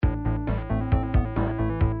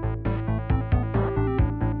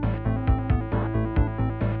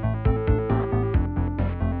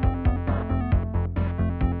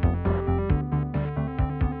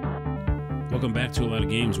Welcome back to A Lot of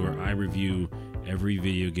Games, where I review every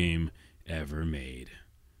video game ever made.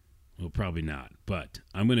 Well, probably not, but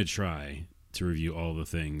I'm going to try to review all the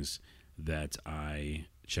things that I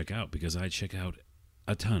check out, because I check out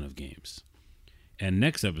a ton of games. And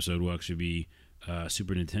next episode will actually be a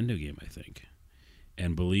Super Nintendo game, I think.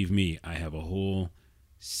 And believe me, I have a whole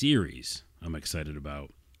series I'm excited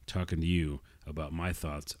about talking to you about my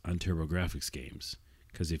thoughts on TurboGrafx games.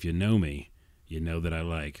 Because if you know me, you know that I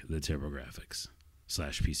like the TurboGrafx /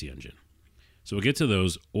 PC Engine. So we'll get to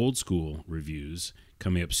those old school reviews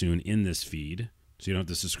coming up soon in this feed. So you don't have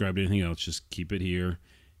to subscribe to anything else. Just keep it here.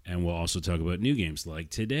 And we'll also talk about new games. Like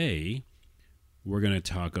today, we're going to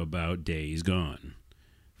talk about Days Gone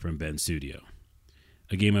from Bend Studio.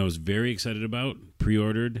 A game I was very excited about,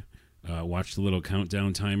 pre-ordered, watched the little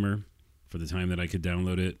countdown timer for the time that I could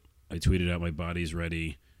download it. I tweeted out my body's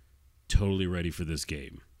ready, totally ready for this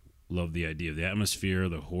game. Love the idea of the atmosphere,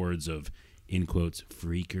 the hordes of, in quotes,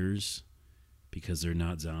 freakers, because they're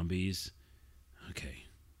not zombies. Okay,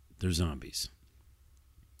 they're zombies.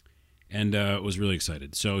 And was really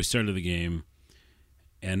excited. So we started the game,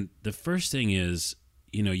 and the first thing is,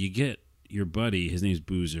 you get your buddy, his name's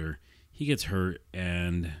Boozer, he gets hurt,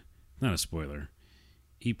 and, not a spoiler,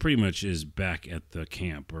 he pretty much is back at the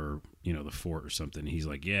camp or, the fort or something. He's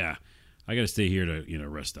like, yeah, I got to stay here to,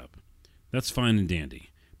 rest up. That's fine and dandy.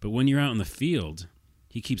 But when you're out in the field,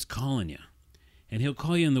 he keeps calling you. And he'll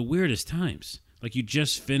call you in the weirdest times. Like you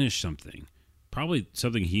just finished something. Probably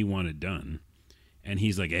something he wanted done. And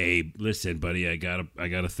he's like, hey, listen, buddy, I got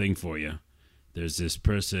a thing for you. There's this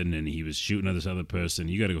person, and he was shooting at this other person.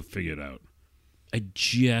 You got to go figure it out. I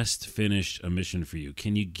just finished a mission for you.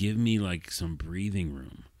 Can you give me, some breathing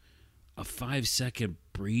room? A 5-second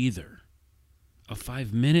breather. A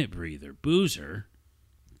 5-minute breather. Boozer,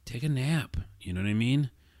 take a nap. You know what I mean?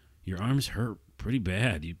 Your arms hurt pretty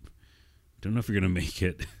bad. You don't know if you're going to make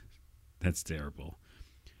it. That's terrible.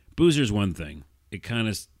 Boozer's one thing. It kind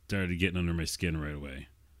of started getting under my skin right away.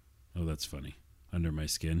 Oh, that's funny. Under my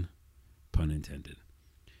skin. Pun intended.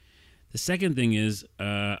 The second thing is,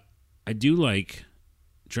 I do like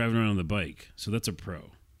driving around on the bike. So that's a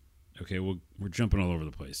pro. Okay, we're jumping all over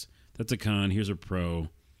the place. That's a con. Here's a pro.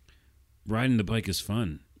 Riding the bike is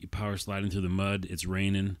fun. You power sliding through the mud. It's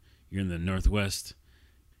raining. You're in the Northwest.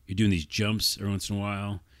 You're doing these jumps every once in a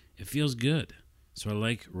while. It feels good. So I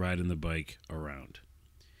like riding the bike around.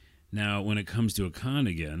 Now, when it comes to a con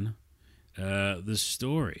again, the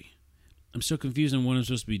story. I'm so confused on what I'm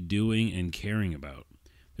supposed to be doing and caring about.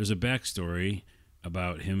 There's a backstory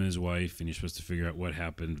about him and his wife, and you're supposed to figure out what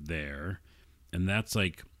happened there. And that's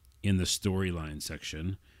in the storyline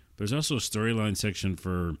section. There's also a storyline section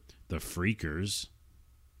for the freakers,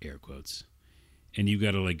 air quotes. And you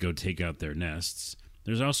got to go take out their nests.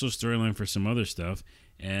 There's also a storyline for some other stuff,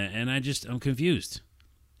 and I'm confused.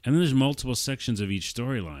 And then there's multiple sections of each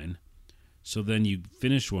storyline, so then you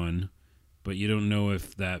finish one, but you don't know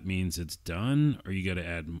if that means it's done, or you got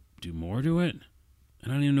to do more to it. I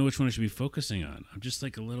don't even know which one I should be focusing on. I'm just a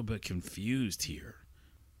little bit confused here.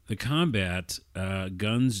 The combat,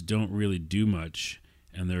 guns don't really do much,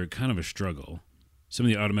 and they're kind of a struggle. Some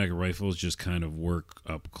of the automatic rifles just kind of work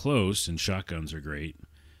up close, and shotguns are great.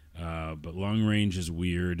 But long range is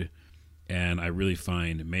weird, and I really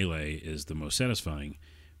find melee is the most satisfying,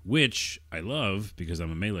 which I love because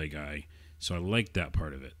I'm a melee guy, so I like that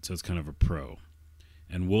part of it. So it's kind of a pro.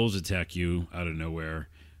 And wolves attack you out of nowhere.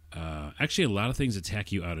 Actually, a lot of things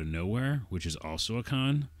attack you out of nowhere, which is also a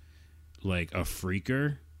con. Like a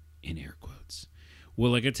freaker, in air quotes,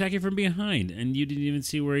 will attack you from behind, and you didn't even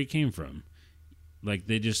see where he came from.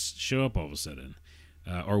 They just show up all of a sudden.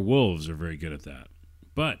 Or wolves are very good at that.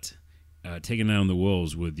 But taking down the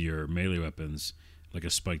wolves with your melee weapons, like a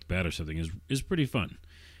spiked bat or something, is pretty fun.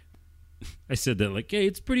 I said that hey,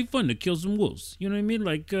 it's pretty fun to kill some wolves. You know what I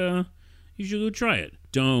mean? You should go try it.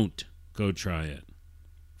 Don't go try it.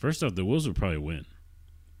 First off, the wolves will probably win.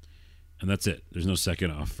 And that's it. There's no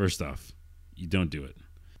second off. First off, you don't do it.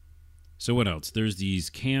 So what else? There's these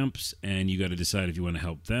camps, and you got to decide if you want to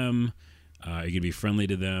help them. Are you going to be friendly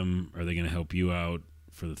to them? Are they going to help you out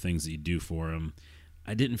for the things that you do for them?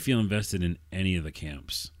 I didn't feel invested in any of the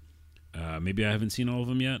camps. Maybe I haven't seen all of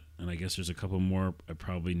them yet, and I guess there's a couple more I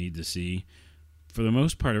probably need to see. For the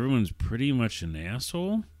most part, everyone's pretty much an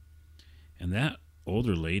asshole. And that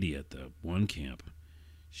older lady at the one camp,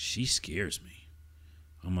 she scares me.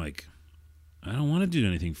 I'm like, I don't want to do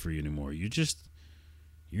anything for you anymore.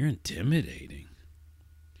 You're intimidating.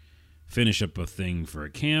 Finish up a thing for a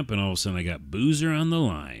camp, and all of a sudden I got Boozer on the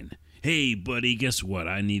line. Hey, buddy, guess what?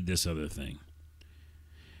 I need this other thing.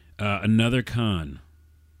 Another con,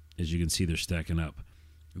 as you can see, they're stacking up.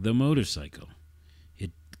 The motorcycle.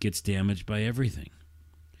 It gets damaged by everything.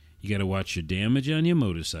 You got to watch your damage on your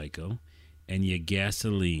motorcycle and your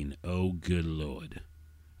gasoline. Oh, good Lord.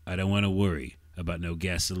 I don't want to worry about no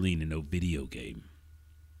gasoline and no video game.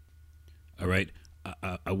 All right?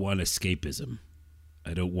 I want escapism.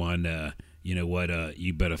 I don't want, you know what,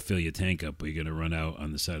 you better fill your tank up or you're going to run out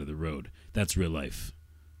on the side of the road. That's real life.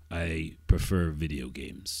 I prefer video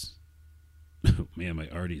games. Man, my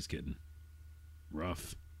artery's getting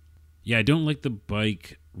rough. Yeah, I don't like the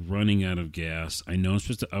bike running out of gas. I know I'm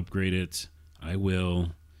supposed to upgrade it. I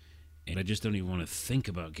will. And I just don't even want to think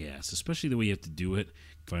about gas, especially the way you have to do it.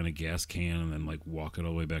 Find a gas can and then like walk it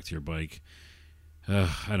all the way back to your bike.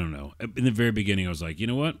 I don't know. In the very beginning, I was like, you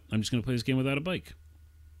know what? I'm just going to play this game without a bike.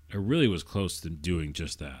 I really was close to doing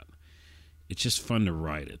just that. It's just fun to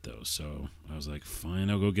ride it, though. So I was like, fine,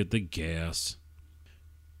 I'll go get the gas.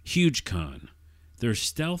 Huge con. There's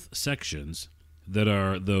stealth sections that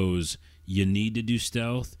are those you need to do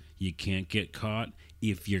stealth. You can't get caught.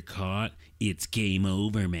 If you're caught, it's game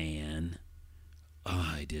over, man.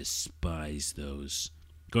 I despise those.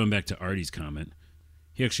 Going back to Artie's comment,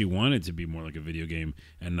 he actually wanted to be more like a video game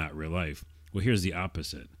and not real life. Well, here's the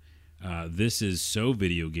opposite. This is so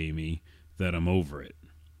video gamey that I'm over it.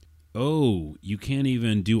 Oh, you can't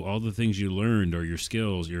even do all the things you learned or your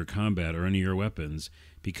skills, your combat, or any of your weapons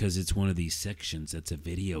because it's one of these sections that's a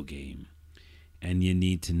video game. And you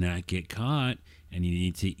need to not get caught, and you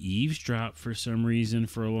need to eavesdrop for some reason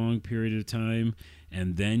for a long period of time,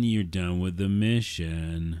 and then you're done with the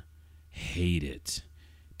mission. Hate it.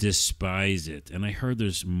 Despise it. And I heard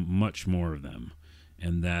there's much more of them,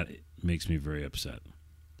 and that makes me very upset.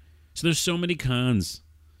 So there's so many cons.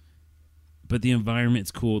 But the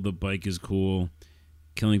environment's cool, the bike is cool,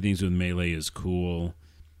 killing things with melee is cool,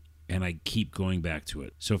 and I keep going back to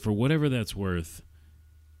it. So for whatever that's worth,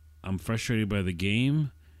 I'm frustrated by the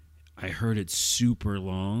game. I heard it's super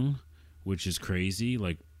long, which is crazy,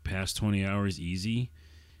 like past 20 hours easy.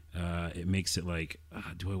 It makes it like,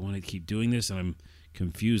 do I want to keep doing this? And I'm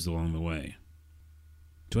confused along the way.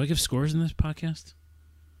 Do I give scores in this podcast?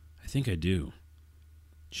 I think I do.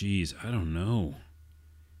 Jeez, I don't know.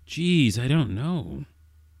 You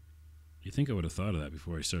think I would have thought of that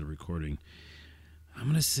before I started recording. I'm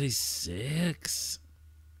going to say 6.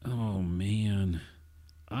 Oh, man.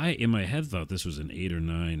 I, in my head, thought this was an 8 or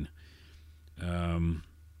 9.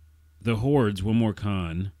 The Hordes, one more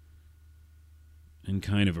con, and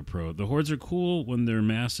kind of a pro. The Hordes are cool when they're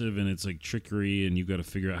massive and it's like trickery and you've got to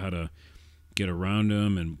figure out how to get around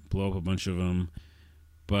them and blow up a bunch of them.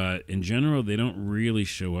 But in general, they don't really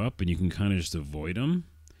show up and you can kind of just avoid them.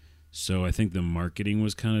 So I think the marketing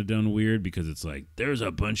was kind of done weird because it's like, there's a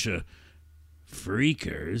bunch of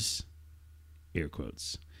freakers, air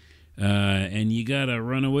quotes, and you got to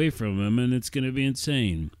run away from them and it's going to be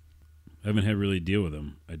insane. I haven't had really deal with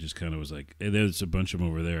them. I just kind of was like, hey, there's a bunch of them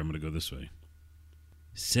over there. I'm going to go this way.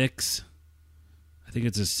 6. I think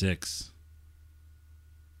it's a 6.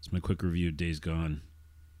 It's my quick review of Days Gone.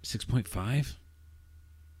 6.5?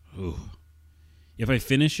 Ooh. If I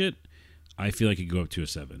finish it, I feel like it could go up to a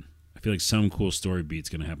 7. I feel like some cool story beat's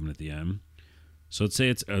going to happen at the end. So let's say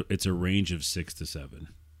it's a range of 6 to 7.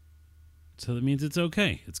 So that means it's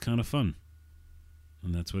okay. It's kind of fun.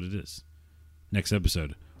 And that's what it is. Next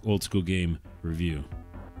episode, Old School Game Review.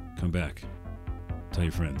 Come back. Tell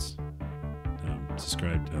your friends.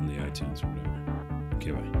 Subscribe on the iTunes or whatever.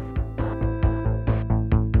 Okay, bye.